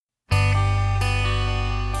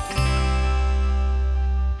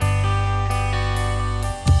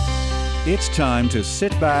It's time to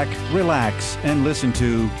sit back, relax, and listen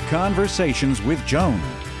to Conversations with Joan.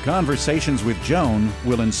 Conversations with Joan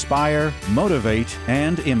will inspire, motivate,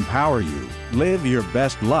 and empower you. Live your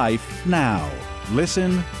best life now.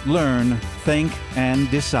 Listen, learn, think, and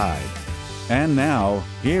decide. And now,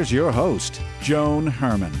 here's your host, Joan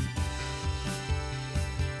Herman.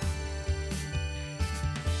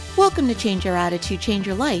 Welcome to Change Your Attitude, Change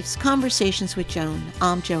Your Life's Conversations with Joan.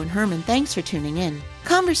 I'm Joan Herman. Thanks for tuning in.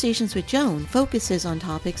 Conversations with Joan focuses on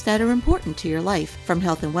topics that are important to your life, from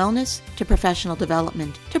health and wellness to professional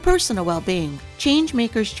development to personal well-being. Change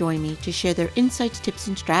makers join me to share their insights, tips,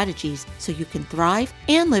 and strategies so you can thrive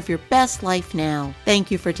and live your best life now.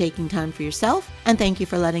 Thank you for taking time for yourself, and thank you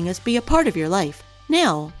for letting us be a part of your life.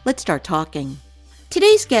 Now, let's start talking.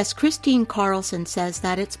 Today's guest, Christine Carlson, says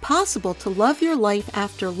that it's possible to love your life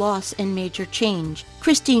after loss and major change.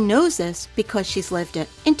 Christine knows this because she's lived it.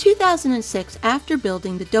 In 2006, after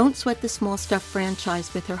building the Don't Sweat the Small Stuff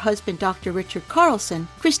franchise with her husband, Dr. Richard Carlson,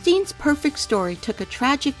 Christine's perfect story took a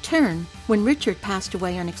tragic turn when Richard passed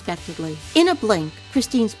away unexpectedly. In a blink,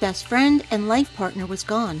 Christine's best friend and life partner was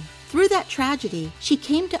gone. Through that tragedy, she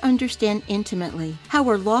came to understand intimately how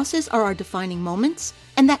our losses are our defining moments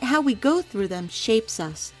and that how we go through them shapes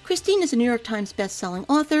us. Christine is a New York Times best-selling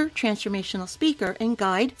author, transformational speaker, and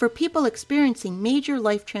guide for people experiencing major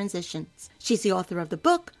life transitions. She's the author of the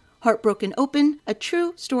book, Heartbroken Open, a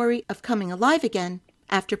true story of coming alive again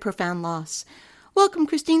after profound loss. Welcome,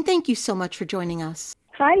 Christine. Thank you so much for joining us.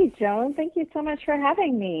 Hi, Joan. Thank you so much for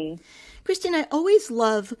having me. Christine, I always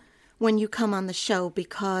love when you come on the show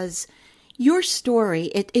because your story,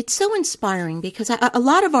 it's so inspiring because a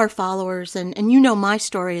lot of our followers, and you know my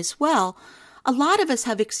story as well, a lot of us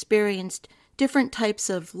have experienced different types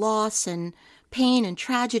of loss and pain and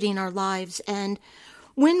tragedy in our lives. And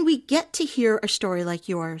when we get to hear a story like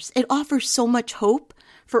yours, it offers so much hope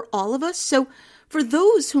for all of us. So for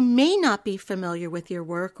those who may not be familiar with your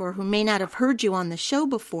work or who may not have heard you on the show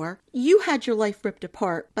before, you had your life ripped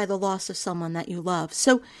apart by the loss of someone that you love.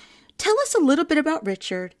 So tell us a little bit about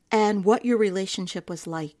Richard and what your relationship was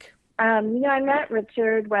like. I met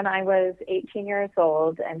Richard when I was 18 years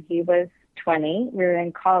old and he was 20. We were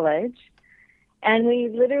in college. And we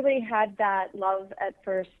literally had that love at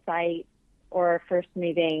first sight or first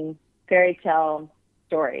meeting fairy tale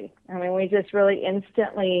story. I mean, we just really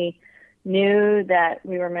instantly knew that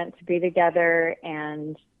we were meant to be together,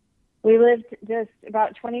 and we lived just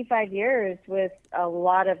about 25 years with a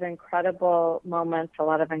lot of incredible moments, a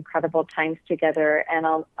lot of incredible times together, and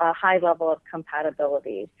a high level of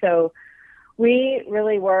compatibility. So we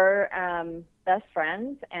really were best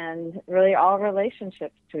friends and really all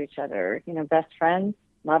relationships to each other, best friends,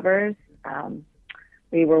 lovers.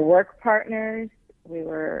 We were work partners. We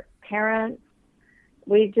were parents.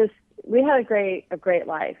 We had a great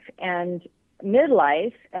life. And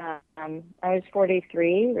midlife, I was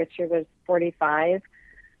 43, Richard was 45,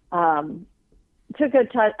 took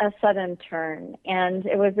a sudden turn. And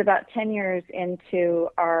it was about 10 years into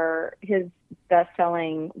his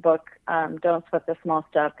best-selling book, Don't Sweat the Small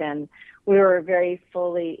Stuff, and we were very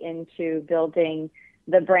fully into building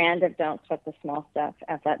the brand of Don't Sweat the Small Stuff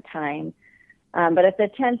at that time. But at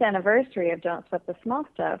the 10th anniversary of Don't Sweat the Small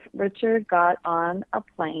Stuff, Richard got on a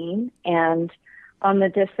plane, and on the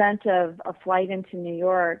descent of a flight into New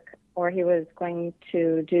York, where he was going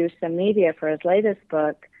to do some media for his latest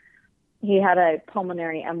book, he had a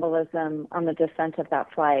pulmonary embolism on the descent of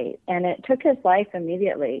that flight, and it took his life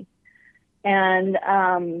immediately. And,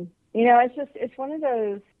 it's one of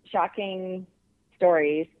those shocking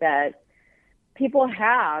stories that people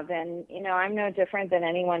have, and I'm no different than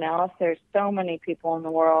anyone else. There's so many people in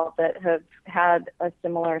the world that have had a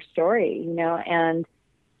similar story, and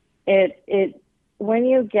it when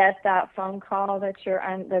you get that phone call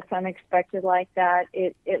that's unexpected like that,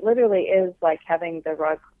 it literally is like having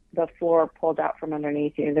the floor pulled out from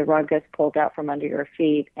underneath you. The rug is pulled out from under your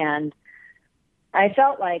feet, and I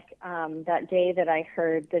felt like that day that I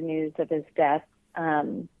heard the news of his death,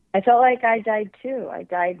 I felt like I died too. I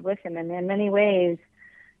died with him. And in many ways,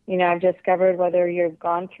 I've discovered whether you've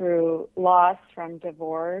gone through loss from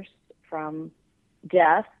divorce, from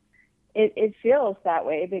death, it feels that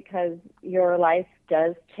way because your life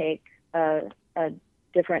does take a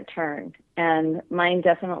different turn. And mine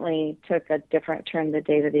definitely took a different turn the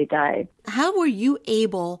day that he died. How were you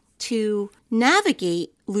able to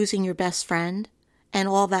navigate losing your best friend and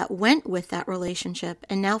all that went with that relationship,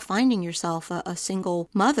 and now finding yourself a single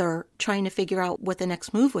mother trying to figure out what the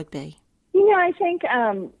next move would be? I think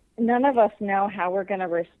none of us know how we're going to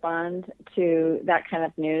respond to that kind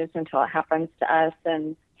of news until it happens to us.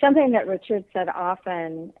 And something that Richard said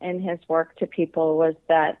often in his work to people was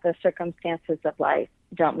that the circumstances of life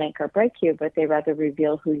don't make or break you, but they rather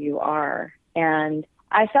reveal who you are. And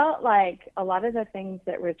I felt like a lot of the things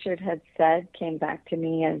that Richard had said came back to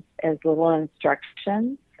me as little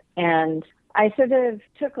instructions. And I sort of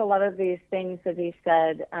took a lot of these things that he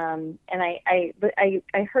said, and I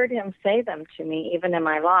heard him say them to me, even in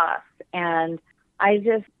my loss. And I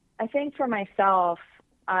think for myself,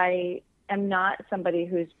 I am not somebody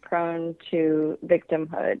who's prone to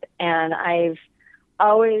victimhood. And I've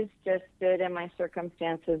always just stood in my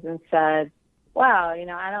circumstances and said, wow,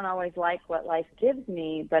 I don't always like what life gives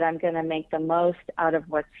me, but I'm going to make the most out of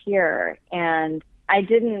what's here. And I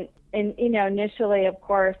didn't, initially, of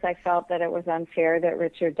course, I felt that it was unfair that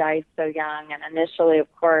Richard died so young. And initially, of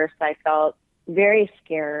course, I felt very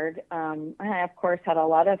scared. I, of course, had a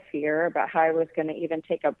lot of fear about how I was going to even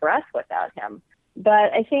take a breath without him.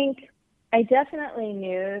 But I think I definitely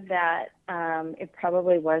knew that it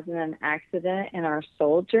probably wasn't an accident in our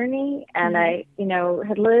soul journey. And I,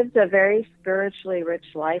 had lived a very spiritually rich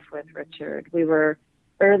life with Richard. We were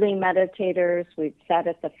early meditators. We'd sat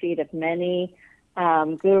at the feet of many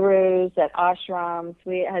gurus at ashrams.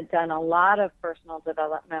 We had done a lot of personal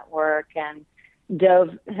development work and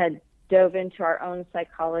dove into our own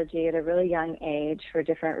psychology at a really young age for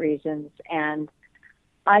different reasons. And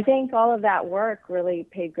I think all of that work really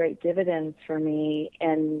paid great dividends for me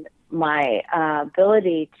in my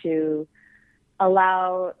ability to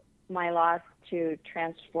allow my loss to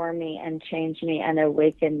transform me and change me and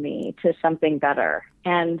awaken me to something better.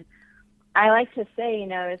 And I like to say,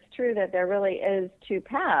 it's true that there really is two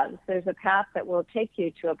paths. There's a path that will take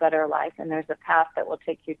you to a better life, and there's a path that will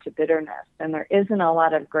take you to bitterness. And there isn't a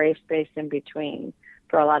lot of gray space in between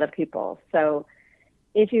for a lot of people. So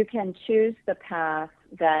if you can choose the path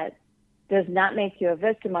that does not make you a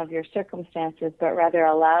victim of your circumstances, but rather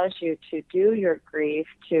allows you to do your grief,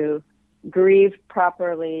 to grieve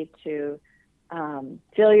properly, to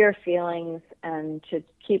feel your feelings, and to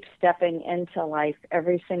keep stepping into life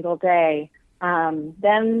every single day,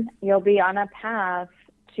 then you'll be on a path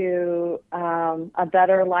to a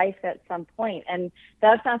better life at some point. And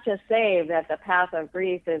that's not to say that the path of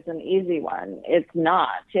grief is an easy one. It's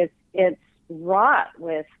not. It's wrought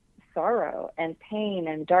with sorrow and pain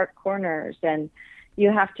and dark corners, and you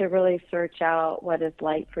have to really search out what is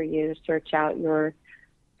light for you, search out your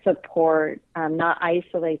support, not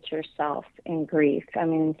isolate yourself in grief. I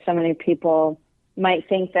mean, so many people might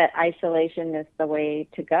think that isolation is the way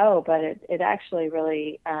to go, but it actually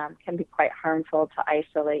really can be quite harmful to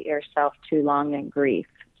isolate yourself too long in grief.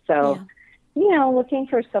 So, looking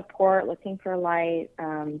for support, looking for light,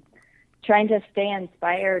 trying to stay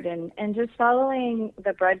inspired, and just following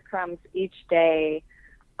the breadcrumbs each day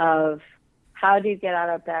of how do you get out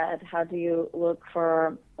of bed? How do you look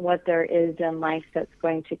for what there is in life that's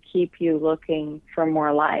going to keep you looking for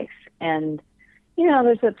more life? And,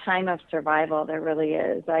 there's a time of survival. There really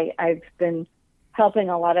is. I've been helping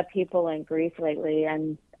a lot of people in grief lately,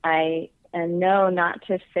 and I know not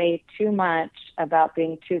to say too much about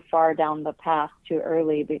being too far down the path too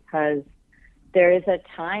early, because there is a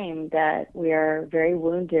time that we are very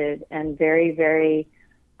wounded and very, very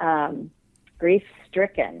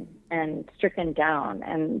grief-stricken and stricken down.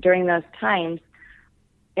 And during those times,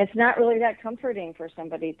 it's not really that comforting for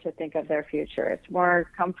somebody to think of their future. It's more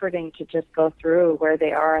comforting to just go through where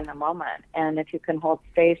they are in the moment. And if you can hold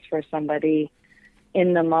space for somebody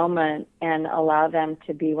in the moment and allow them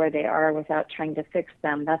to be where they are without trying to fix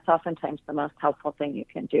them, that's oftentimes the most helpful thing you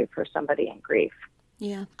can do for somebody in grief.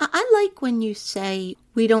 Yeah. I like when you say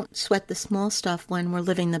we don't sweat the small stuff when we're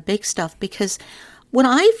living the big stuff, because what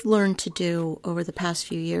I've learned to do over the past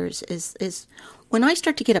few years is when I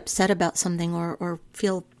start to get upset about something or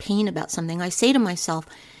feel pain about something, I say to myself,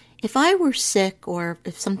 if I were sick or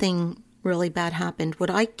if something really bad happened, would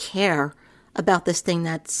I care about this thing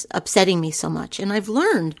that's upsetting me so much? And I've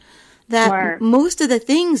learned that most of the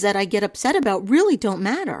things that I get upset about really don't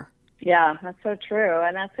matter. Yeah, that's so true.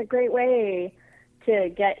 And that's a great way to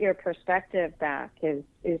get your perspective back is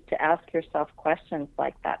to ask yourself questions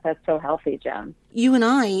like that. That's so healthy, Jen. You and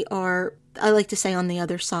I are, I like to say, on the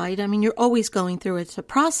other side. I mean, you're always going through it's a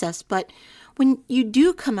process, but when you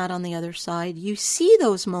do come out on the other side, you see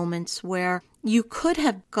those moments where you could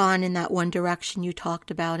have gone in that one direction you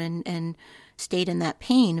talked about and stayed in that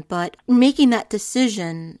pain, but making that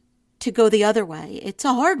decision to go the other way, it's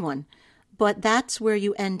a hard one, but that's where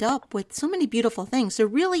you end up with so many beautiful things. There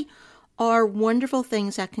really are wonderful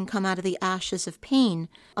things that can come out of the ashes of pain.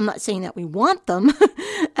 I'm not saying that we want them,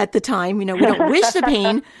 at the time. We don't wish the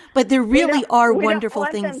pain, but there really are wonderful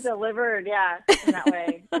things. We don't want them delivered, in that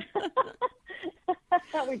way.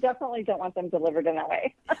 We definitely don't want them delivered in that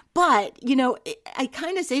way. But, I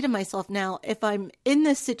kind of say to myself now, if I'm in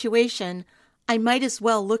this situation, I might as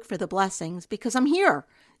well look for the blessings because I'm here.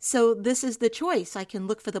 So this is the choice. I can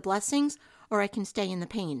look for the blessings or I can stay in the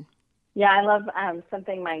pain. Yeah, I love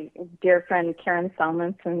something my dear friend Karen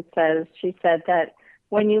Salmonson says. She said that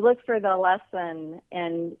when you look for the lesson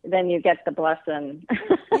and then you get the blessing.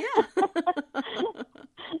 Yeah.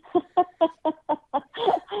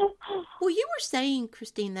 Well, you were saying,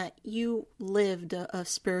 Christine, that you lived a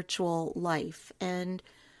spiritual life. And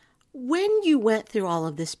when you went through all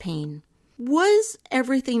of this pain, was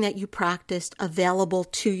everything that you practiced available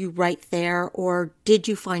to you right there? Or did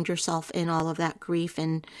you find yourself in all of that grief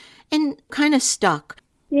and kind of stuck?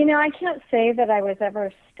 I can't say that I was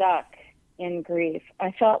ever stuck in grief.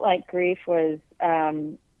 I felt like grief was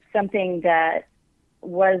something that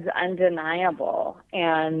was undeniable,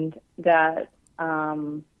 and that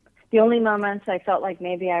the only moments I felt like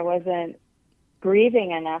maybe I wasn't grieving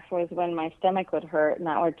enough was when my stomach would hurt, and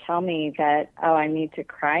that would tell me that, I need to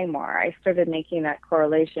cry more. I started making that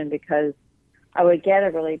correlation because I would get a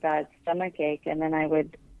really bad stomach ache, and then I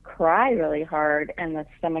would cry really hard, and the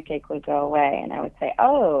stomach ache would go away, and I would say,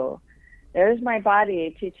 there's my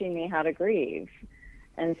body teaching me how to grieve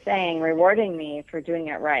and rewarding me for doing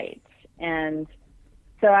it right. And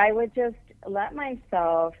so I would just let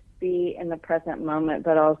myself be in the present moment,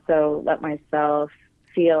 but also let myself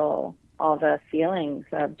feel all the feelings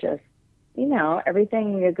of just,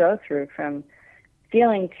 everything you go through, from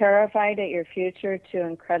feeling terrified at your future to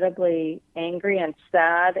incredibly angry and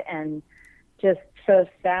sad, and just so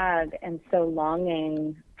sad and so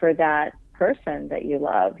longing for that person that you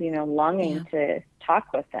love, longing to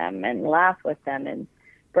talk with them and laugh with them and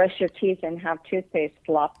brush your teeth and have toothpaste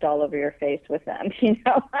flopped all over your face with them,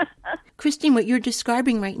 Christine, what you're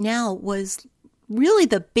describing right now was really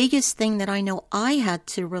the biggest thing that I know I had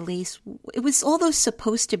to release. It was all those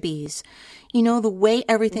supposed to be's, the way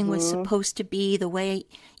everything was supposed to be, the way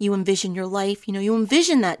you envision your life. You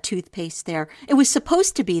envision that toothpaste there. It was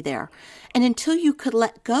supposed to be there. And until you could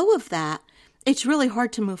let go of that, it's really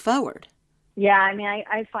hard to move forward. Yeah,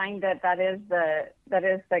 I find that is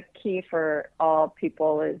the key for all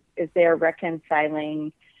people is they're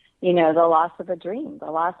reconciling, the loss of a dream,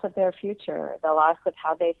 the loss of their future, the loss of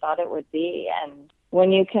how they thought it would be. And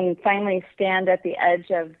when you can finally stand at the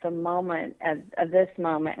edge of the moment, of this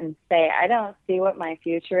moment, and say, I don't see what my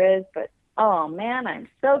future is, but, oh man, I'm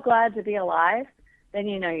so glad to be alive, then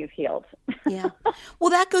you've healed. Yeah.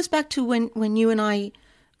 Well, that goes back to when you and I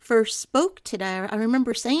first spoke today. I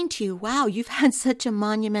remember saying to you, wow, you've had such a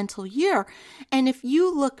monumental year. And if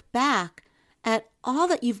you look back at all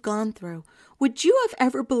that you've gone through, would you have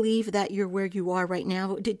ever believed that you're where you are right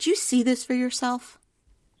now? Did you see this for yourself?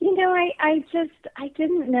 I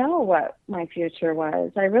didn't know what my future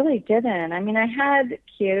was. I really didn't. I had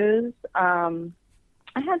cues. I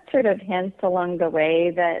had sort of hints along the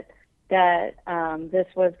way that this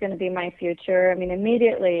was going to be my future.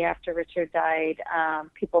 Immediately after Richard died,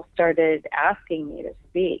 people started asking me to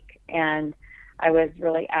speak, and I was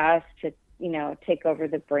really asked to, take over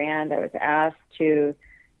the brand. I was asked to,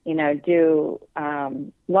 do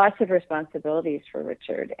lots of responsibilities for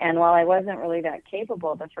Richard. And while I wasn't really that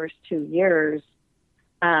capable the first 2 years,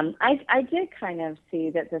 I did kind of see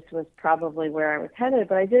that this was probably where I was headed,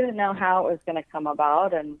 but I didn't know how it was going to come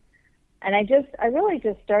about. And I really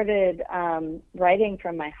just started writing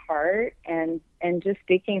from my heart and just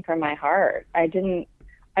speaking from my heart. I didn't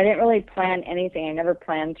really plan anything. I never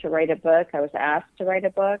planned to write a book. I was asked to write a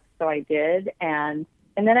book, so I did.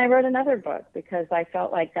 And then I wrote another book because I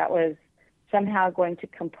felt like that was somehow going to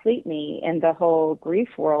complete me in the whole grief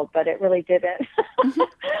world, but it really didn't.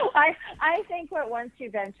 I think that once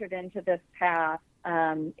you've entered into this path,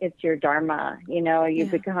 it's your dharma. You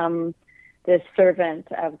become this servant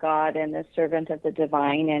of God and this servant of the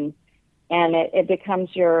divine, and it becomes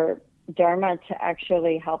your dharma to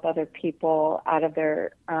actually help other people out of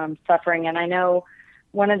their suffering. And I know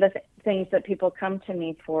one of the things that people come to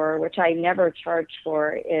me for, which I never charge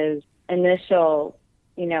for, is initial,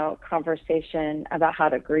 conversation about how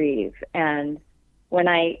to grieve. And when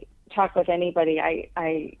I talk with anybody,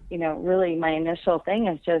 I really my initial thing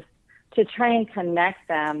is just to try and connect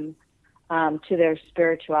them to their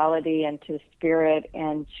spirituality and to spirit,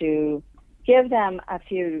 and to give them a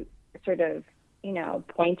few sort of,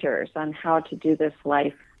 pointers on how to do this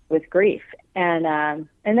life with grief. And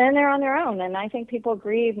then they're on their own. And I think people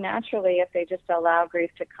grieve naturally if they just allow grief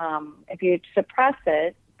to come. If you suppress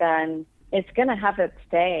it, then it's going to have its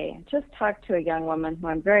day. Just talked to a young woman who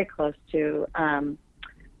I'm very close to.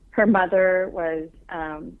 Her mother was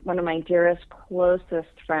one of my dearest, closest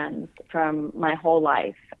friends from my whole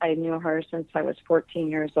life. I knew her since I was 14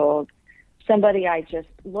 years old. Somebody I just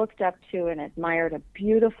looked up to and admired, a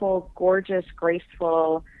beautiful, gorgeous,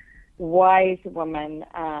 graceful, wise woman,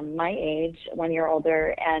 my age, 1 year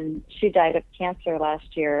older, and she died of cancer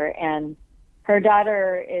last year. And her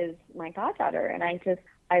daughter is my goddaughter, and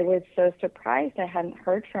I was so surprised I hadn't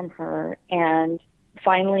heard from her. And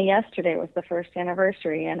finally yesterday was the first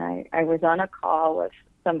anniversary, and I was on a call with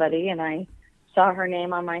somebody, and I saw her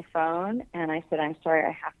name on my phone, and I said, I'm sorry,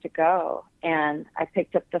 I have to go. And I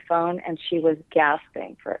picked up the phone, and she was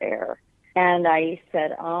gasping for air. And I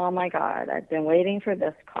said, oh my God, I've been waiting for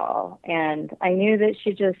this call. And I knew that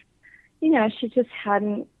she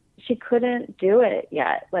couldn't do it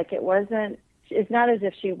yet. Like, it's not as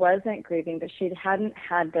if she wasn't grieving, but she hadn't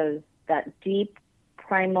had that deep,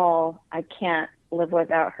 primal, I can't live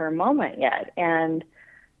without her moment yet. And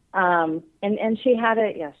she had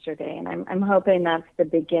it yesterday, and I'm hoping that's the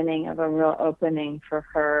beginning of a real opening for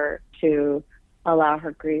her to allow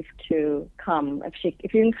her grief to come. If you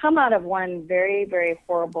can come out of one very, very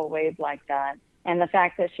horrible wave like that, and the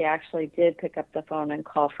fact that she actually did pick up the phone and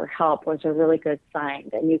call for help was a really good sign.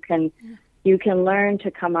 And you can learn to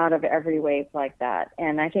come out of every wave like that.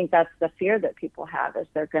 And I think that's the fear that people have, is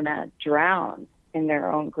they're going to drown in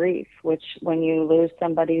their own grief, which when you lose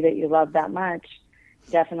somebody that you love that much,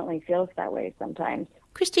 definitely feels that way sometimes.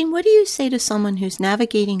 Christine, what do you say to someone who's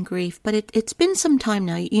navigating grief, but it's been some time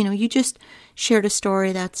now? You know, you just shared a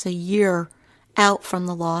story that's a year out from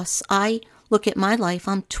the loss. I look at my life,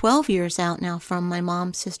 I'm 12 years out now from my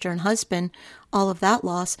mom, sister, and husband, all of that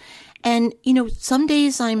loss. And, you know, some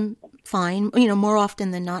days I'm fine, you know, more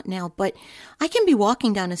often than not now, but I can be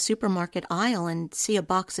walking down a supermarket aisle and see a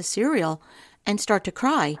box of cereal and start to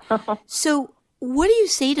cry. So what do you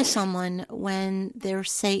say to someone when they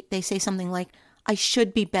say something like, I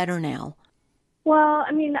should be better now? Well,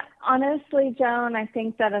 I mean, honestly, Joan, I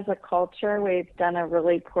think that as a culture, we've done a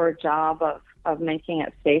really poor job of making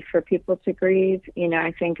it safe for people to grieve. You know,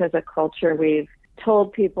 I think as a culture, we've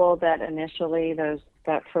told people that initially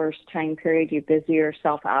that first time period, you busy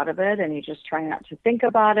yourself out of it and you just try not to think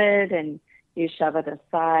about it and you shove it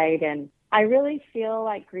aside. And I really feel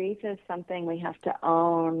like grief is something we have to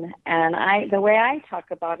own. And the way I talk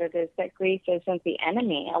about it is that grief isn't the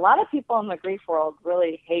enemy. A lot of people in the grief world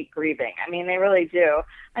really hate grieving. I mean, they really do.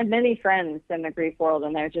 I have many friends in the grief world,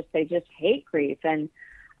 and they just hate grief. And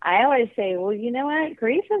I always say, well, you know what?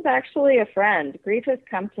 Grief is actually a friend. Grief has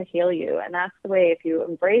come to heal you. And that's the way, if you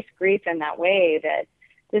embrace grief in that way, that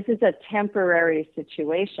this is a temporary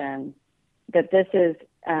situation, that this is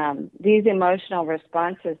these emotional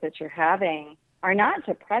responses that you're having are not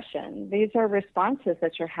depression. These are responses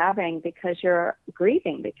that you're having because you're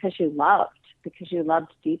grieving, because you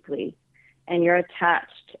loved deeply, and you're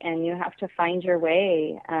attached, and you have to find your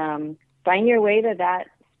way to that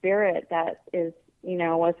spirit that is, you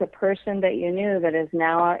know, was a person that you knew that is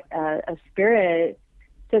now a spirit,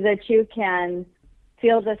 so that you can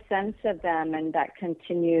feel the sense of them and that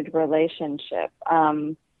continued relationship.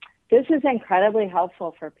 This is incredibly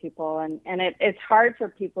helpful for people, and it's hard for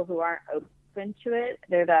people who aren't open to it.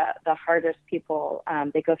 They're the hardest people.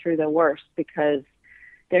 They go through the worst because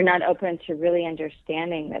they're not open to really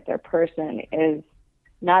understanding that their person is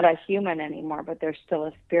not a human anymore, but they're still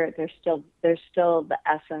a spirit. They're still the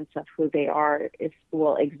essence of who they are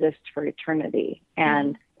will exist for eternity.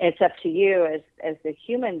 And it's up to you as the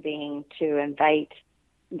human being to invite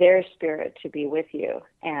their spirit to be with you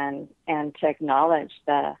and to acknowledge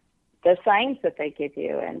the signs that they give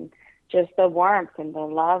you, and just the warmth and the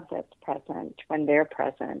love that's present when they're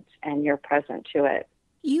present and you're present to it.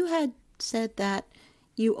 You had said that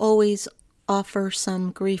you always offer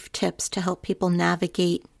some grief tips to help people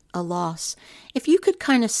navigate a loss. If you could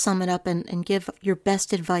kind of sum it up and give your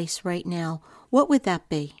best advice right now, what would that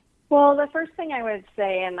be? Well, the first thing I would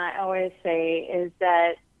say, and I always say, is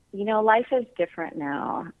that, you know, life is different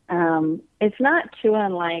now. It's not too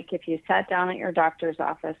unlike if you sat down at your doctor's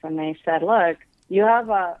office and they said, look, you have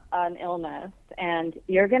an illness and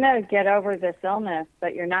you're going to get over this illness,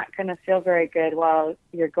 but you're not going to feel very good while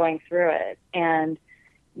you're going through it. And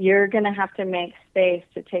you're going to have to make space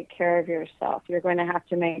to take care of yourself. You're going to have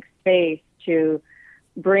to make space to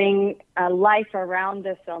bring a life around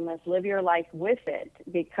this illness, live your life with it,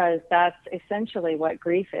 because that's essentially what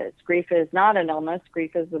grief is. Grief is not an illness.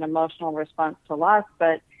 Grief is an emotional response to loss,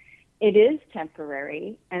 but it is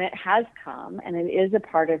temporary, and it has come, and it is a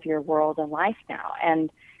part of your world and life now. And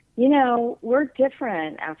we're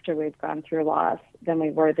different after we've gone through loss than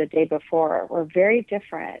we were the day before. We're very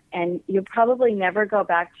different. And you probably never go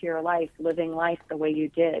back to your life living life the way you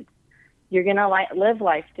did. You're going to live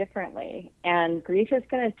life differently. And grief is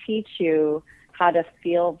going to teach you how to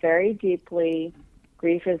feel very deeply.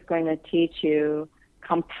 Grief is going to teach you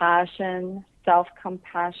compassion,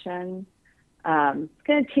 self-compassion. It's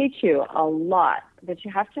going to teach you a lot, but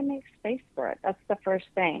you have to make space for it. That's the first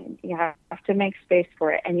thing. You have to make space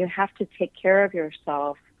for it, and you have to take care of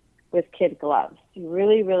yourself with kid gloves. You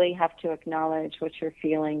really, really have to acknowledge what you're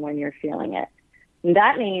feeling when you're feeling it. And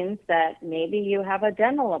that means that maybe you have a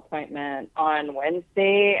dental appointment on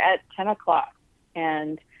Wednesday at 10 o'clock,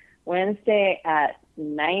 and Wednesday at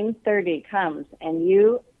 9:30 comes, and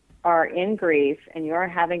you are in grief, and you're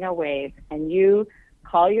having a wave, and you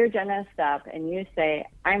call your dentist up and you say,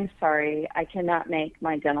 I'm sorry, I cannot make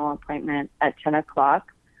my dental appointment at 10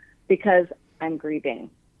 o'clock because I'm grieving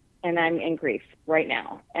and I'm in grief right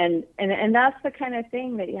now. And that's the kind of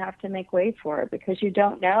thing that you have to make way for, because you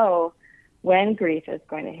don't know when grief is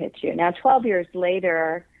going to hit you. Now, 12 years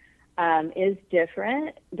later is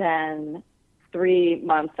different than 3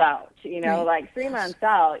 months out. Like 3 months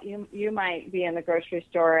out, you might be in the grocery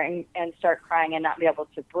store and start crying and not be able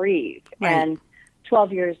to breathe. Right. And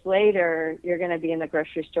 12 years later, you're going to be in the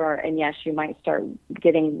grocery store, and yes, you might start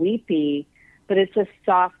getting weepy, but it's a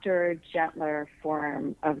softer, gentler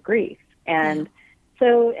form of grief. And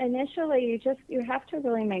so initially, you have to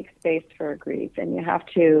really make space for grief, and you have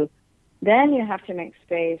to make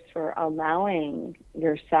space for allowing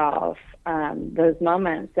yourself those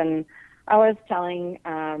moments. And I was telling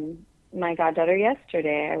my goddaughter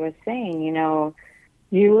yesterday, I was saying,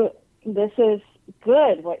 this is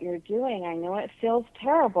good what you're doing. I know it feels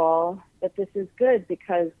terrible, but this is good,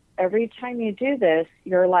 because every time you do this,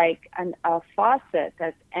 you're like a faucet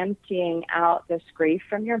that's emptying out this grief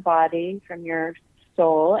from your body, from your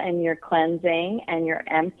soul, and you're cleansing and you're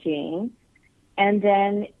emptying. And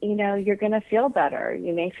then, you're going to feel better.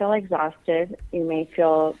 You may feel exhausted,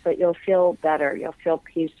 but you'll feel better. You'll feel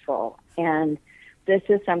peaceful. And this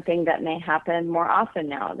is something that may happen more often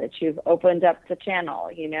now that you've opened up the channel,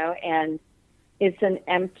 and it's an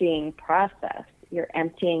emptying process. You're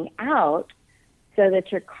emptying out so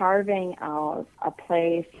that you're carving out a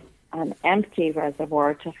place, an empty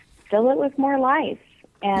reservoir, to fill it with more life.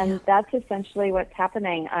 And that's essentially what's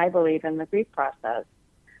happening, I believe, in the grief process.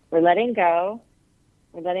 We're letting go.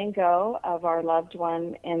 We're letting go of our loved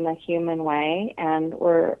one in the human way, and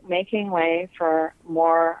we're making way for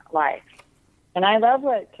more life. And I love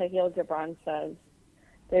what Kahlil Gibran says.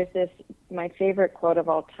 There's this, my favorite quote of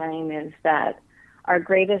all time is that our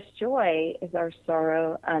greatest joy is our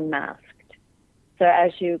sorrow unmasked. So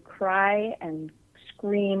as you cry and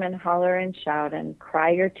scream and holler and shout and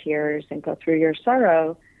cry your tears and go through your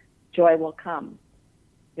sorrow, joy will come.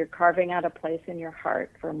 You're carving out a place in your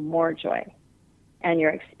heart for more joy. And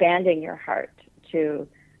you're expanding your heart to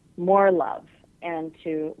more love and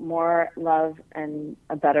to more love and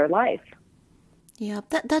a better life. Yeah,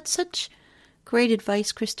 that's such great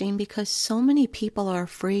advice, Christine, because so many people are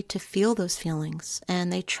afraid to feel those feelings,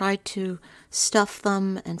 and they try to stuff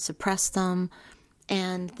them and suppress them,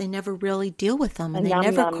 and they never really deal with them, and they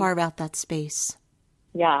never carve out that space.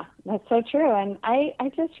 Yeah, that's so true. And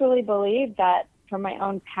I just really believe that from my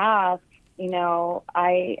own past, I know,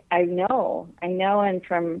 and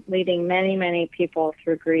from leading many, many people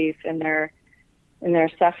through grief and their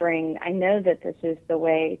suffering, I know that this is the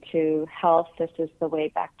way to health. This is the way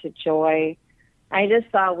back to joy. I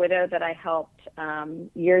just saw a widow that I helped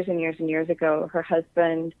years and years and years ago. Her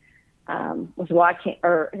husband was walking,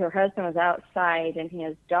 or her husband was outside, and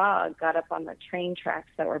his dog got up on the train tracks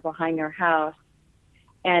that were behind their house,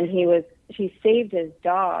 and she saved his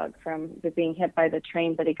dog from being hit by the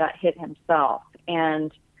train, but he got hit himself.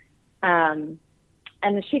 And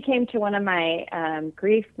she came to one of my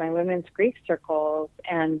my women's grief circles,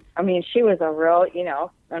 and I mean, she was a real,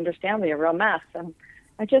 understandably a real mess. And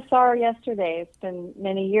I just saw her yesterday. It's been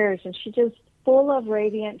many years, and she just full of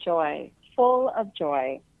radiant joy,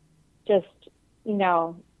 just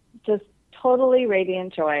totally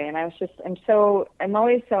radiant joy. And I'm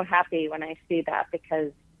always so happy when I see that,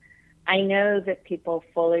 because I know that people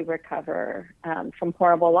fully recover from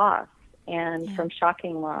horrible loss and from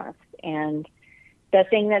shocking loss. And the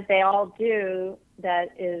thing that they all do that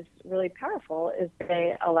is really powerful is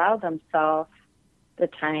they allow themselves the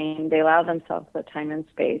time and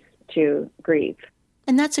space to grieve.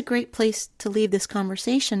 And that's a great place to leave this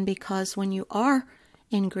conversation, because when you are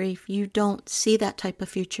in grief, you don't see that type of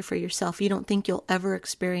future for yourself. You don't think you'll ever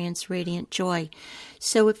experience radiant joy.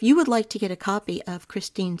 So if you would like to get a copy of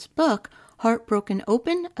Christine's book, Heartbroken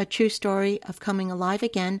Open, a true story of coming alive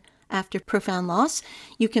again after profound loss.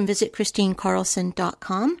 You can visit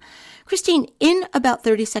ChristineCarlson.com. Christine, in about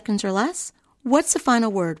 30 seconds or less, what's the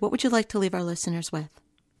final word? What would you like to leave our listeners with?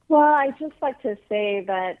 Well, I'd just like to say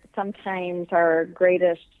that sometimes our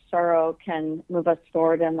greatest sorrow can move us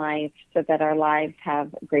forward in life so that our lives have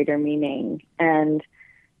greater meaning. And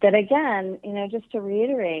that again, just to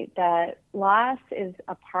reiterate that loss is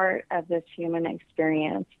a part of this human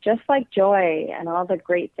experience, just like joy and all the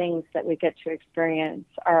great things that we get to experience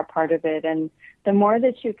are a part of it. And the more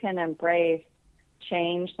that you can embrace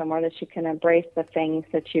change, the more that you can embrace the things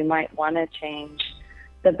that you might want to change,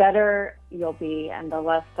 the better you'll be and the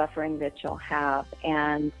less suffering that you'll have.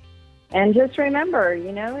 And just remember,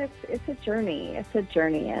 it's a journey. It's a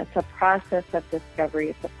journey. It's a process of discovery.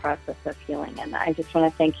 It's a process of healing. And I just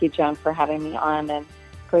want to thank you, Joan, for having me on and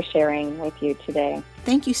for sharing with you today.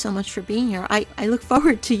 Thank you so much for being here. I look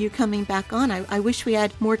forward to you coming back on. I wish we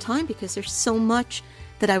had more time because there's so much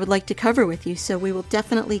that I would like to cover with you. So we will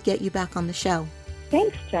definitely get you back on the show.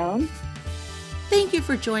 Thanks, Joan. Thank you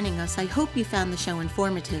for joining us. I hope you found the show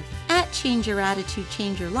informative. At Change Your Attitude,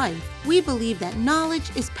 Change Your Life, we believe that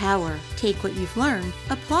knowledge is power. Take what you've learned,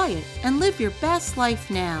 apply it, and live your best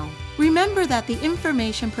life now. Remember that the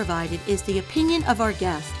information provided is the opinion of our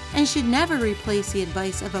guest and should never replace the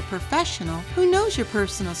advice of a professional who knows your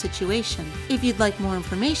personal situation. If you'd like more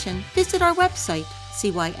information, visit our website,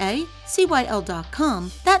 CYACYL.com.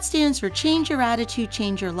 That stands for Change Your Attitude,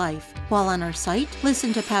 Change Your Life. While on our site,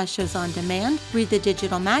 listen to past shows on demand, read the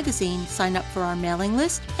digital magazine, sign up for our mailing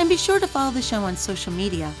list, and be sure to follow the show on social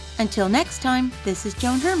media. Until next time, this is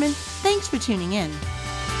Joan Herman. Thanks for tuning in.